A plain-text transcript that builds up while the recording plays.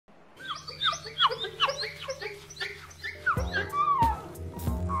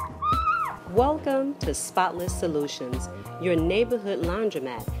Welcome to Spotless Solutions, your neighborhood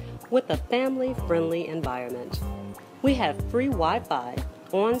laundromat with a family-friendly environment. We have free Wi-Fi,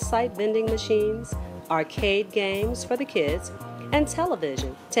 on-site vending machines, arcade games for the kids, and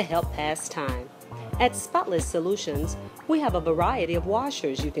television to help pass time. At Spotless Solutions, we have a variety of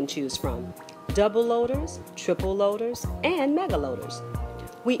washers you can choose from, double loaders, triple loaders, and mega loaders.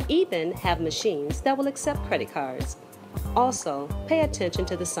 We even have machines that will accept credit cards. Also, pay attention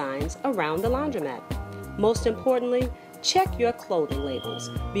to the signs around the laundromat. Most importantly, check your clothing labels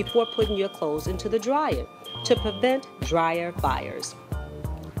before putting your clothes into the dryer to prevent dryer fires.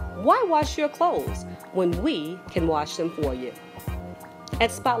 Why wash your clothes when we can wash them for you?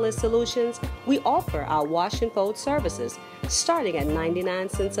 At Spotless Solutions, we offer our wash and fold services starting at 99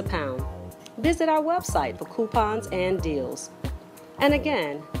 cents a pound. Visit our website for coupons and deals. And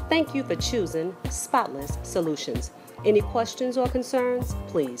again, thank you for choosing Spotless Solutions. Any questions or concerns,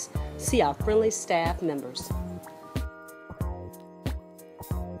 please see our friendly staff members.